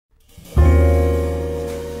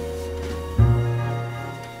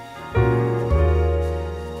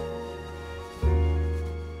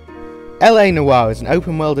Noire is an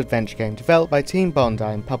open-world adventure game developed by Team Bondi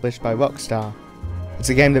and published by Rockstar. It's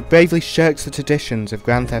a game that bravely shirks the traditions of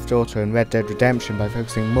Grand Theft Auto and Red Dead Redemption by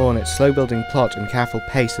focusing more on its slow-building plot and careful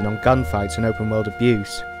pace than on gunfights and open-world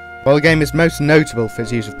abuse. While the game is most notable for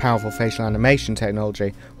its use of powerful facial animation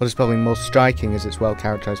technology, what is probably more striking is its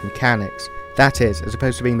well-characterized mechanics. That is, as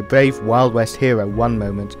opposed to being the brave Wild West hero one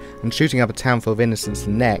moment and shooting up a town full of innocents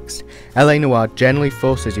the next, Noire generally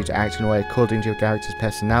forces you to act in a way according to your character's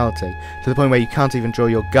personality, to the point where you can't even draw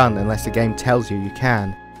your gun unless the game tells you you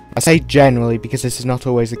can. I say generally because this is not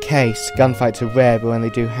always the case. Gunfights are rare, but when they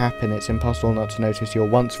do happen it's impossible not to notice your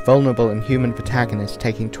once vulnerable and human protagonist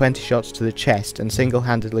taking 20 shots to the chest and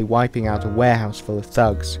single-handedly wiping out a warehouse full of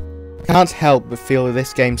thugs. I can't help but feel that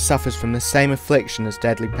this game suffers from the same affliction as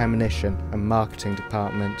Deadly Premonition, a marketing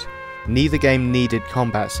department. Neither game needed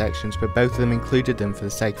combat sections, but both of them included them for the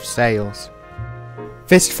sake of sales.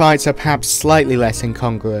 Fist fights are perhaps slightly less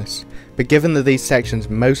incongruous, but given that these sections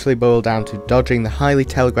mostly boil down to dodging the highly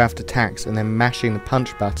telegraphed attacks and then mashing the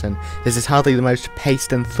punch button, this is hardly the most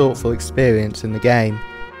paced and thoughtful experience in the game.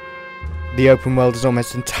 The open world is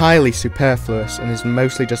almost entirely superfluous and is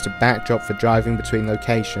mostly just a backdrop for driving between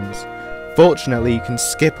locations. Fortunately, you can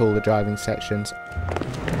skip all the driving sections.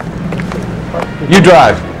 You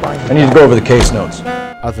drive. I need to go over the case notes.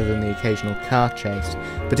 Other than the occasional car chase.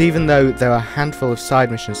 But even though there are a handful of side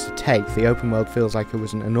missions to take, the open world feels like it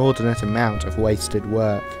was an inordinate amount of wasted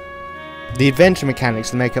work. The adventure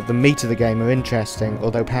mechanics that make up the meat of the game are interesting,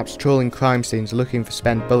 although perhaps trawling crime scenes looking for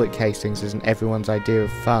spent bullet casings isn't everyone's idea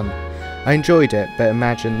of fun. I enjoyed it, but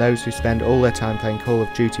imagine those who spend all their time playing Call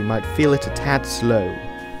of Duty might feel it a tad slow.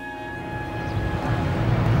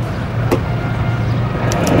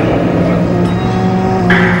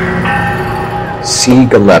 C.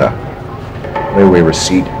 Galetta. Layaway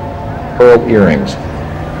receipt. Pearl earrings.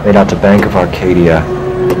 Made out to Bank of Arcadia.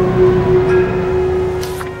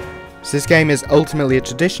 So this game is ultimately a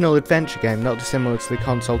traditional adventure game not dissimilar to the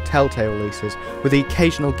console Telltale releases, with the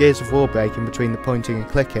occasional Gears of War break in between the pointing and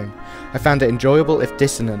clicking. I found it enjoyable if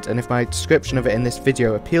dissonant, and if my description of it in this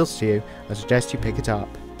video appeals to you, I suggest you pick it up.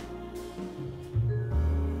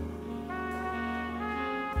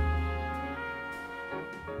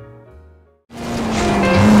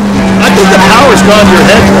 I think the power's gone to your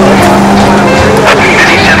head.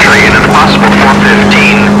 City Century and a possible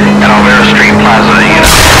 415 at Alvera Street Plaza.